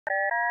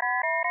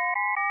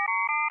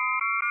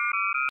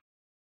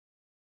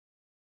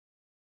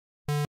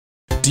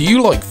Do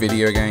you like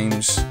video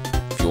games?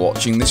 If you're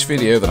watching this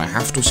video, then I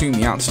have to assume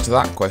the answer to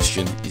that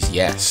question is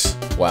yes.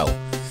 Well,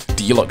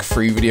 do you like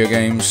free video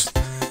games?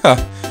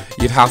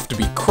 You'd have to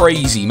be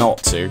crazy not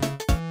to.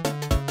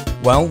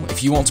 Well,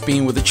 if you want to be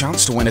in with a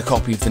chance to win a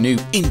copy of the new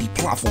indie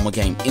platformer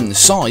game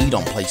Inside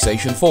on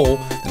PlayStation 4,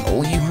 then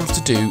all you have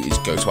to do is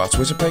go to our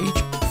Twitter page,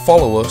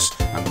 follow us,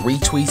 and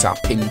retweet our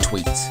pinned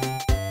tweet.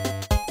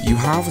 You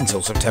have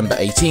until September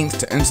 18th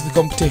to enter the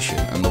competition,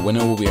 and the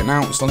winner will be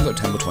announced on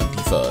September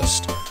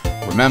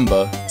 21st.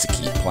 Remember to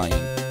keep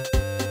playing.